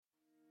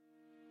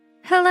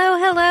Hello,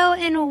 hello,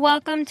 and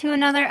welcome to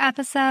another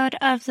episode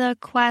of the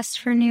Quest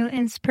for New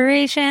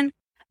Inspiration.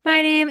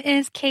 My name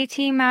is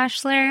KT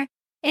Mashler,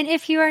 and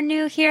if you are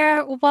new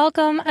here,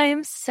 welcome. I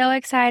am so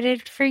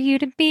excited for you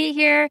to be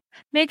here.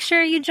 Make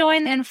sure you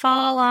join and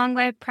follow along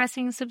by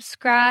pressing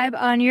subscribe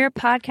on your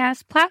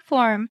podcast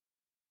platform.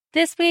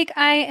 This week,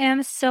 I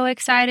am so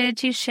excited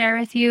to share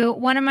with you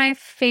one of my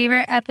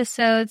favorite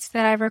episodes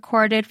that I've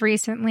recorded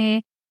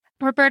recently.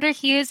 Roberta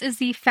Hughes is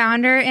the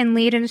founder and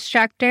lead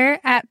instructor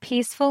at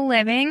Peaceful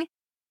Living.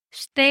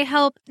 They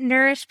help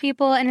nourish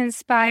people and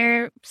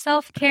inspire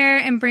self-care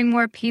and bring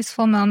more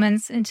peaceful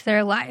moments into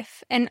their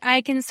life. And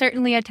I can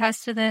certainly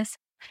attest to this.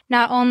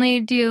 Not only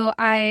do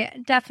I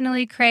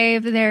definitely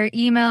crave their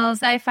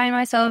emails, I find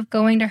myself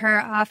going to her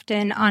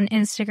often on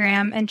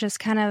Instagram and just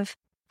kind of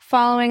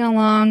following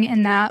along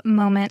in that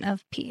moment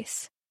of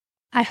peace.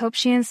 I hope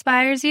she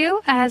inspires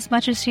you as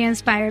much as she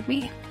inspired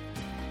me.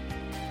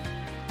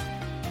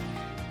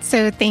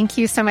 So thank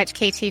you so much,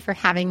 KT, for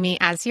having me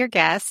as your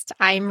guest.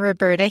 I'm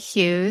Roberta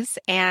Hughes,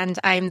 and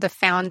I'm the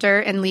founder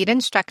and lead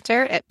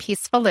instructor at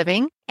Peaceful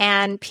Living.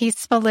 And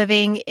Peaceful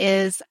Living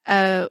is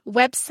a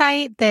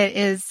website that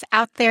is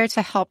out there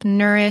to help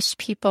nourish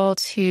people,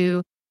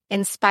 to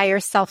inspire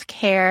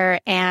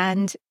self-care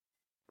and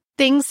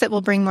things that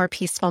will bring more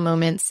peaceful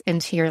moments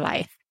into your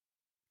life.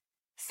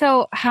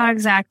 So how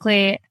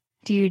exactly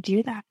do you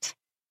do that?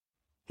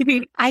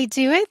 I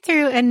do it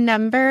through a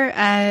number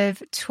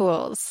of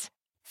tools.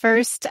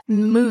 First,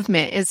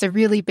 movement is a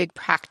really big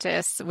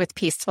practice with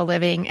Peaceful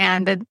Living.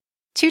 And the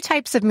two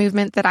types of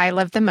movement that I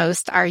love the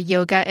most are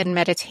yoga and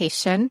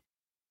meditation.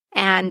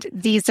 And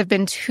these have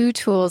been two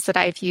tools that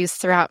I've used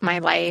throughout my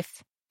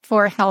life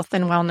for health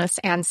and wellness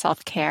and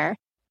self-care.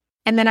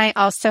 And then I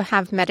also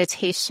have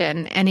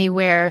meditation,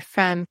 anywhere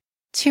from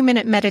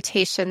 2-minute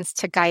meditations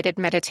to guided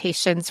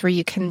meditations where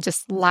you can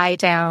just lie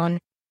down,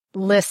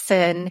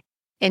 listen,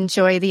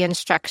 enjoy the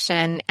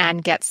instruction,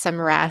 and get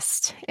some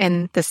rest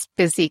in this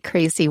busy,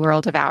 crazy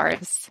world of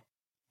ours.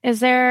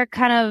 Is there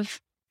kind of,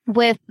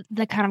 with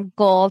the kind of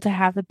goal to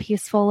have the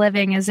peaceful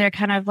living, is there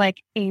kind of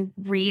like a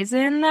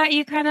reason that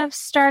you kind of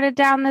started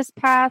down this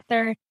path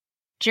or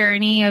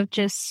journey of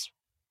just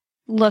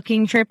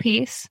looking for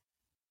peace?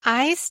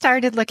 I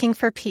started looking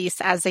for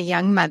peace as a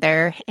young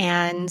mother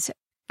and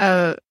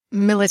a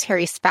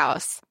military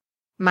spouse.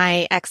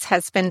 My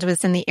ex-husband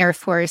was in the Air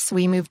Force.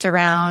 We moved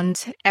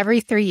around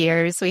every 3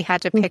 years. We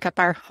had to pick up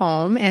our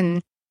home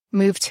and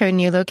move to a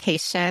new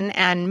location.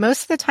 And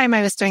most of the time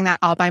I was doing that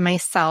all by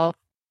myself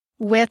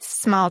with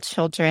small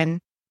children.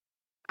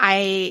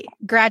 I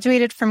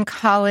graduated from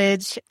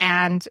college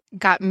and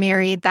got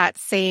married that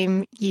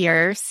same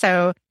year.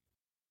 So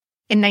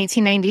in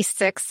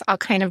 1996, I'll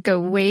kind of go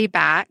way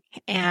back.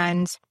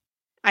 And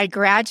I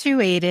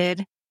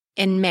graduated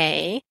in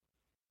May,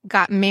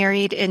 got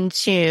married in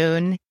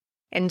June.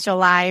 In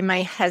July,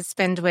 my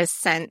husband was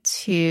sent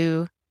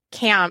to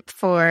camp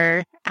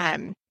for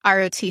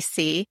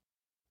ROTC.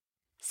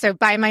 So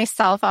by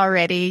myself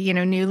already,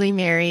 newly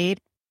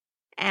married.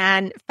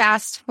 And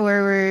fast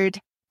forward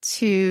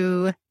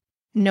to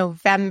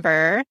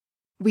November,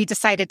 we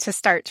decided to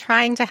start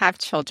trying to have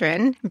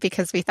children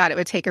because we thought it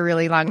would take a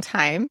really long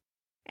time.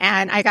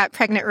 And I got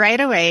pregnant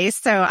right away.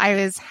 So I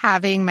was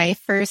having my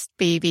first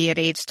baby at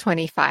age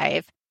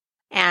 25.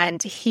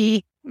 And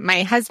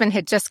my husband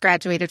had just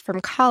graduated from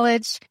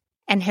college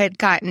and had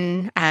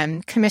gotten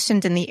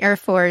commissioned in the Air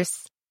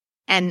Force,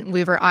 and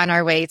we were on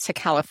our way to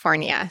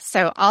California.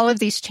 So all of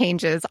these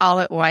changes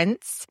all at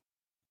once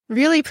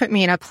really put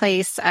me in a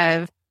place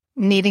of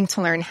needing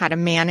to learn how to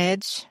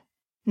manage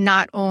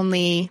not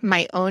only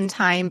my own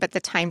time, but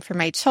the time for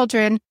my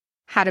children,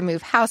 how to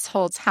move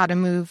households, how to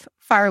move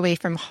far away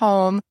from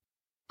home.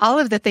 All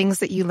of the things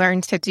that you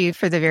learn to do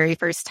for the very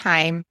first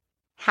time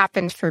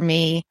happened for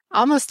me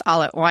almost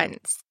all at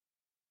once.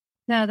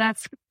 No,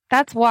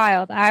 that's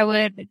wild. I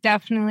would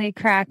definitely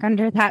crack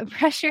under that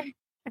pressure.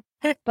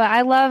 But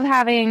I love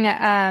having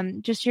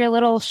just your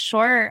little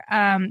short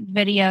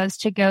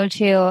videos to go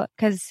to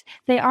because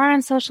they are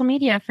on social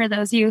media for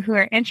those of you who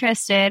are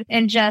interested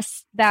in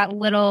just that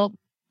little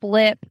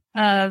blip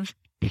of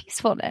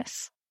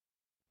peacefulness.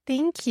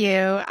 Thank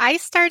you. I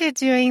started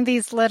doing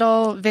these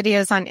little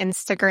videos on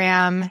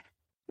Instagram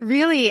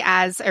really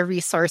as a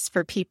resource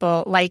for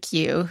people like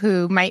you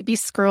who might be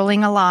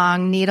scrolling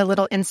along, need a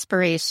little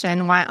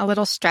inspiration, want a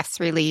little stress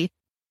relief.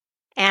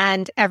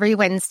 And every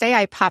Wednesday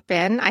I pop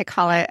in, I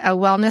call it a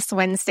Wellness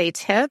Wednesday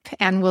tip,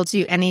 and we'll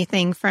do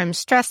anything from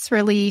stress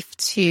relief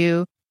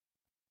to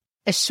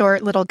a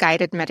short little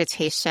guided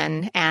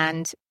meditation.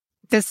 And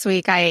this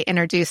week I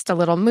introduced a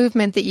little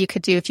movement that you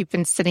could do if you've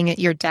been sitting at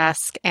your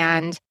desk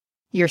and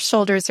your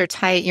shoulders are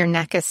tight, your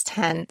neck is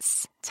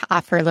tense, to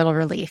offer a little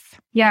relief.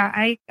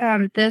 Yeah,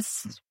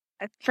 this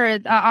for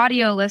the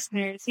audio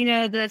listeners,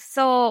 the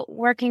soul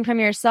working from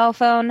your cell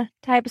phone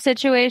type of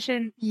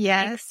situation.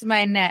 Yes,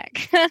 my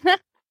neck.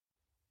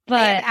 But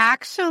I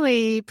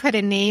actually put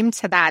a name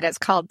to that. It's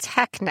called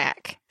tech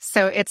neck.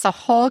 So it's a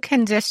whole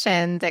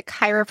condition that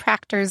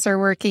chiropractors are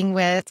working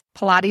with,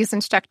 Pilates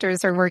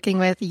instructors are working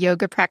with,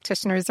 yoga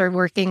practitioners are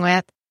working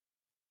with.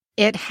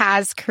 it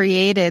has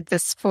created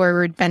this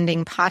forward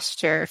bending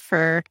posture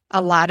for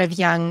a lot of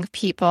young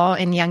people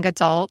and young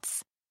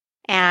adults.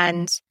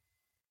 And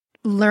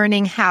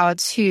learning how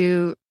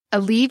to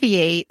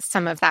alleviate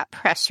some of that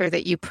pressure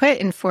that you put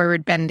in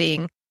forward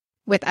bending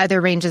with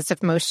other ranges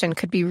of motion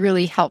could be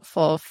really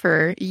helpful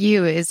for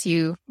you as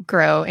you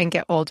grow and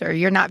get older.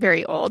 You're not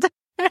very old.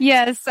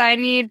 Yes, I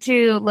need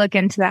to look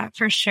into that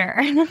for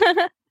sure.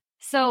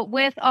 So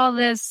with all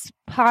this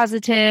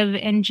positive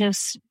and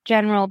just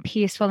general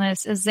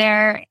peacefulness, is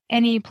there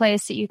any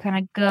place that you kind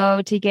of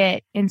go to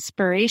get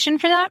inspiration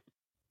for that?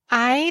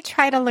 I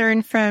try to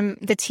learn from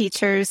the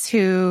teachers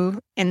who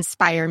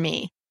inspire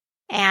me.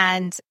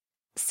 And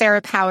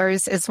Sarah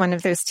Powers is one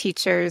of those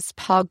teachers.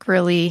 Paul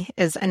Grilly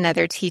is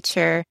another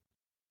teacher.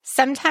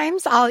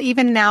 Sometimes I'll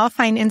even now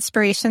find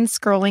inspiration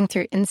scrolling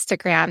through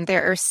Instagram.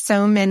 There are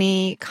so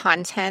many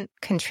content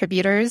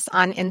contributors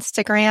on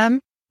Instagram.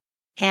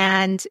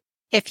 And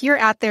if you're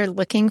out there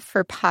looking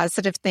for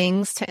positive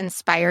things to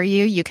inspire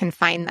you, you can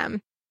find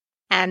them.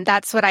 And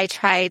that's what I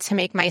try to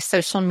make my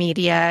social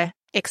media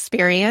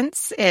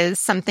experience, is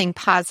something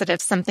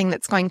positive, something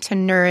that's going to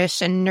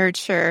nourish and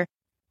nurture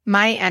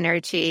my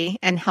energy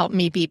and help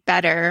me be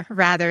better,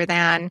 rather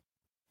than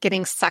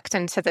getting sucked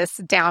into this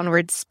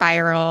downward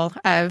spiral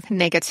of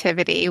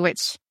negativity,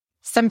 which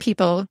some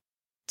people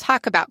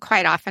talk about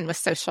quite often with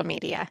social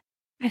media.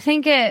 I'm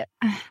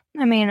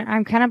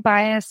kind of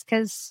biased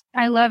because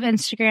I love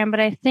Instagram,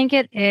 but I think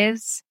it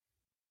is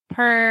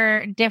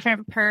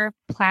different per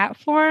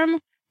platform,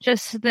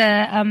 just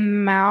the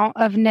amount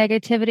of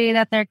negativity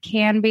that there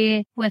can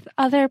be with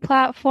other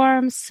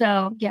platforms.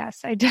 So yes,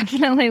 I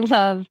definitely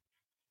love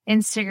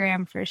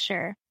Instagram for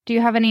sure. Do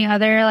you have any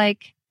other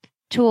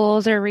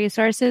tools or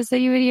resources that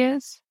you would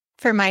use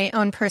for my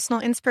own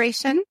personal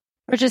inspiration,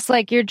 or just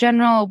your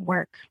general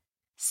work?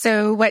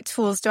 So what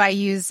tools do I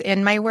use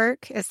in my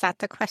work? Is that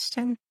the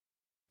question?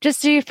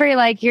 Just for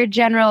your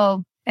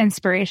general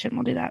inspiration.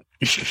 We'll do that.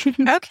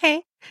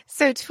 Okay.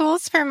 So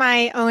tools for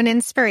my own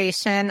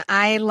inspiration.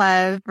 I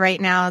love right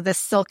now the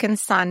Silk and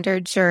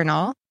Sonder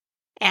journal,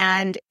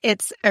 and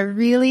it's a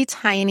really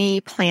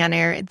tiny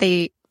planner.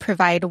 They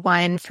provide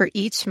one for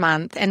each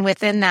month. And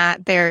within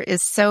that, there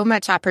is so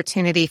much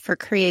opportunity for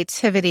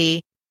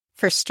creativity,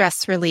 for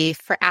stress relief,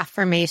 for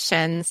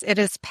affirmations. It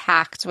is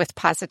packed with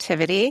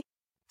positivity.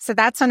 So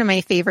that's one of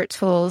my favorite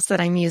tools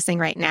that I'm using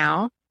right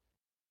now.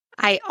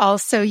 I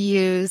also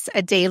use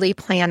a daily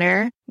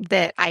planner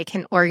that I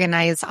can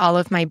organize all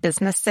of my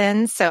business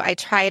in. So I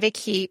try to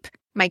keep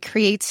my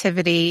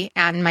creativity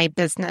and my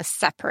business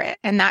separate.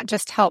 And that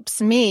just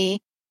helps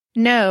me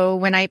know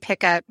when I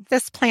pick up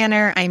this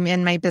planner, I'm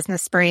in my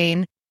business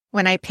brain.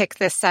 When I pick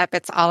this up,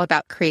 it's all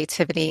about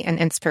creativity and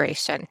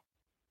inspiration.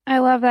 I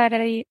love that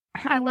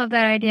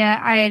idea.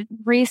 I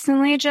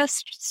recently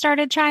just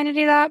started trying to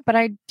do that, but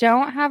I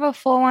don't have a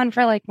full one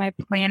for my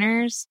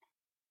planners.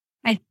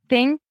 I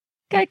think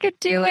I could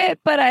do it,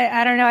 but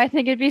I don't know. I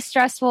think it'd be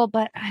stressful,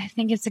 but I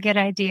think it's a good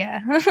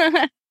idea.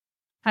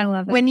 I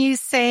love it. When you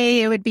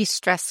say it would be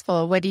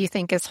stressful, what do you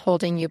think is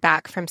holding you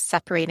back from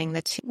separating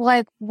the two?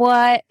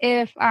 What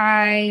if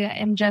I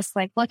am just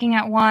looking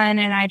at one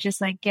and I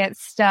just get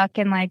stuck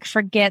and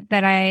forget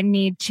that I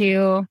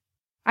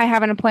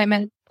have an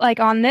appointment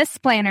on this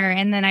planner,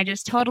 and then I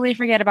just totally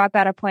forget about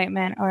that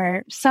appointment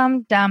or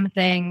some dumb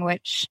thing,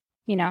 which,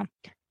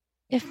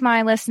 if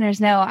my listeners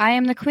know, I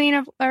am the queen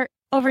of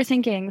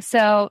overthinking.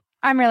 So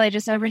I'm really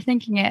just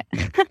overthinking it.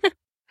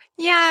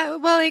 Yeah,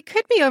 well, it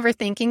could be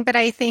overthinking, but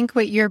I think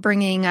what you're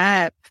bringing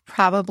up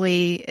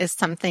probably is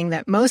something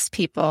that most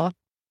people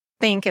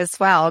think as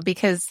well,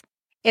 because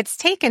it's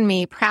taken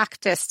me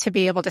practice to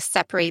be able to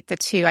separate the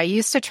two. I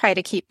used to try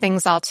to keep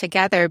things all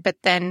together, but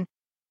then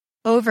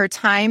over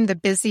time, the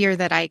busier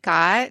that I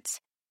got,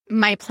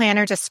 my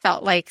planner just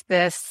felt like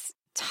this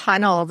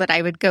tunnel that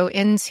I would go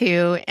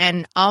into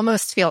and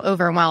almost feel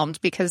overwhelmed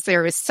because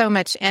there was so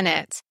much in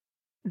it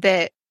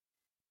that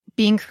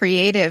being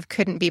creative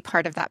couldn't be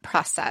part of that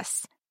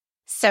process.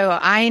 So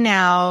I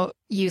now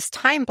use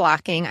time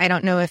blocking. I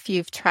don't know if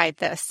you've tried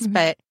this,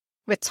 but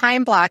with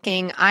time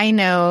blocking, I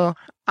know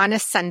on a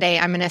Sunday,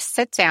 I'm going to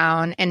sit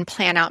down and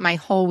plan out my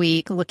whole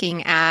week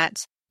looking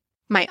at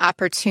my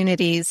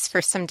opportunities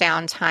for some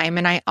downtime.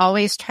 And I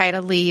always try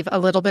to leave a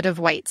little bit of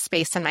white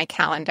space in my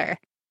calendar.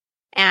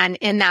 And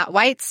in that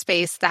white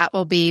space, that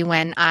will be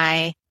when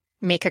I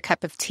make a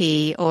cup of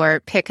tea or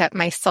pick up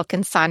my Silk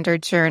and Sonder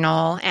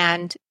journal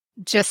and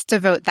just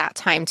devote that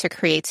time to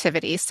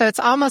creativity. So it's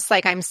almost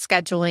like I'm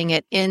scheduling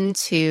it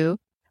into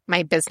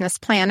my business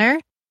planner,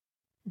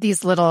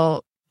 these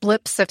little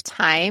blips of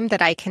time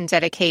that I can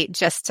dedicate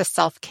just to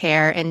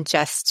self-care and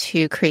just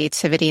to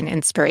creativity and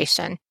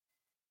inspiration.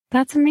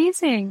 That's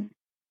amazing.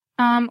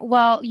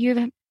 Well,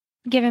 you've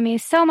given me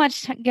so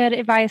much good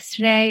advice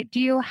today. Do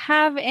you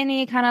have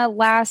any kind of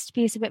last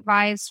piece of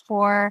advice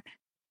for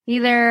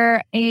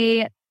either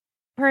a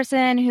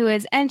person who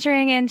is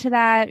entering into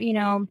that,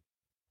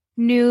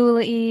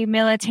 newly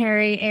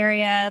military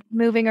area,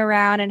 moving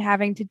around and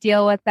having to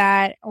deal with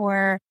that,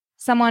 or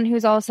someone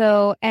who's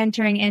also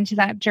entering into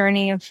that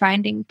journey of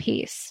finding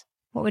peace?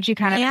 What would you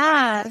kind of...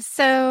 Yeah.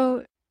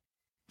 So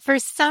for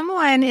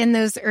someone in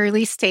those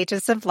early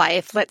stages of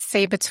life, let's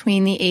say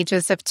between the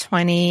ages of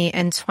 20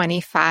 and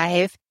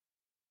 25,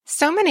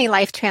 so many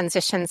life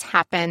transitions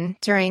happen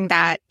during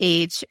that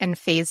age and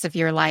phase of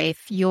your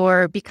life.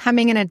 You're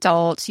becoming an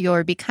adult.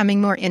 You're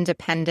becoming more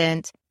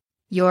independent.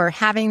 You're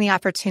having the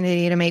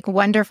opportunity to make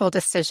wonderful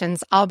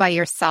decisions all by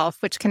yourself,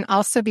 which can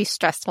also be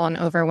stressful and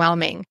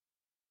overwhelming.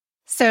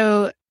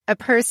 So a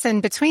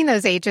person between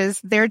those ages,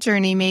 their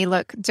journey may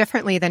look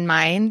differently than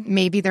mine.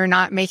 Maybe they're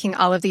not making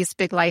all of these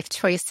big life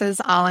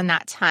choices all in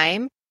that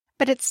time,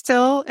 but it's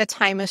still a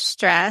time of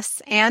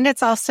stress, and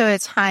it's also a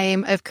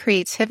time of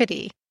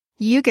creativity.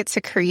 You get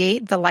to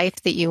create the life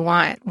that you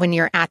want when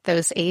you're at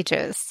those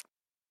ages.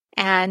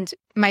 And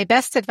my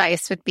best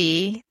advice would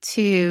be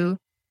to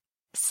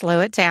slow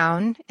it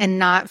down and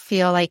not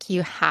feel like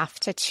you have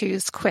to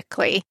choose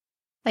quickly.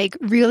 Like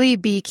really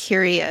be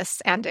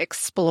curious and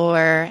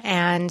explore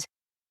and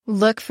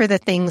look for the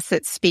things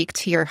that speak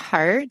to your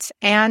heart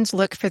and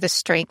look for the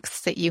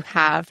strengths that you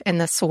have in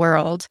this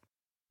world.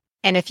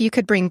 And if you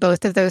could bring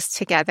both of those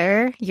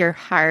together, your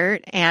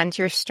heart and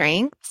your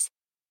strengths,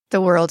 the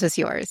world is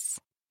yours.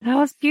 That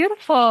was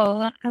beautiful.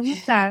 I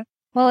love that.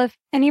 Well, if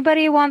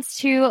anybody wants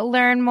to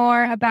learn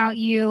more about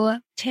you,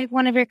 take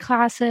one of your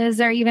classes,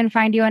 or even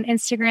find you on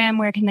Instagram,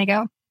 where can they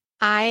go?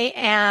 I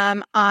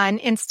am on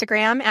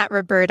Instagram at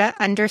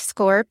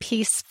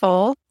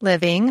Roberta_peaceful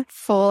living.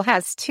 Full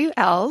has 2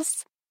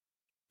 L's.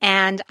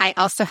 And I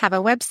also have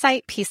a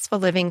website,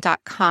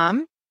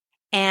 peacefulliving.com.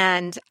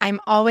 And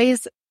I'm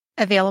always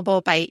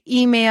available by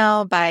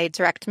email, by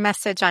direct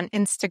message on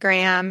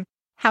Instagram.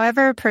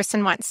 However a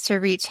person wants to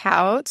reach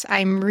out,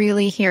 I'm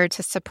really here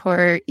to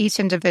support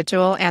each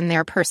individual and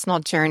their personal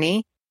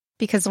journey,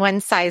 because one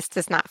size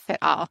does not fit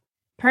all.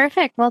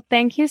 Perfect. Well,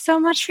 thank you so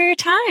much for your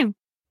time.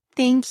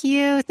 Thank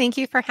you. Thank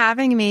you for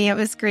having me. It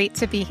was great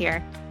to be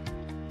here.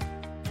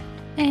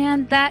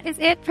 And that is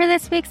it for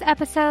this week's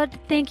episode.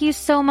 Thank you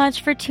so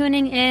much for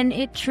tuning in.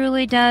 It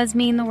truly does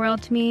mean the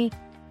world to me.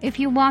 If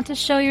you want to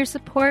show your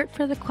support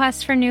for the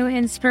quest for new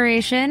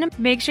inspiration,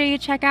 make sure you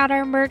check out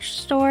our merch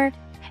store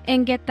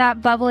and get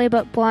that bubbly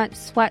but blunt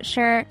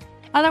sweatshirt.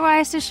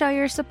 Otherwise, to show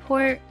your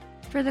support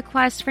for the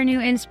quest for new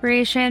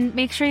inspiration,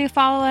 make sure you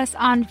follow us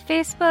on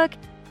Facebook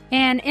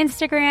and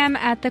Instagram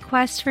at the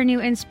Quest for New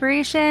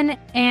Inspiration,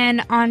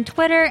 and on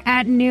Twitter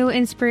at New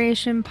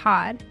Inspiration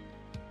Pod.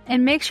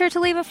 And make sure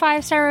to leave a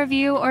 5-star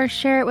review or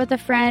share it with a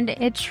friend.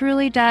 It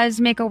truly does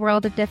make a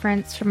world of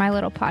difference for my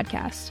little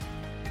podcast.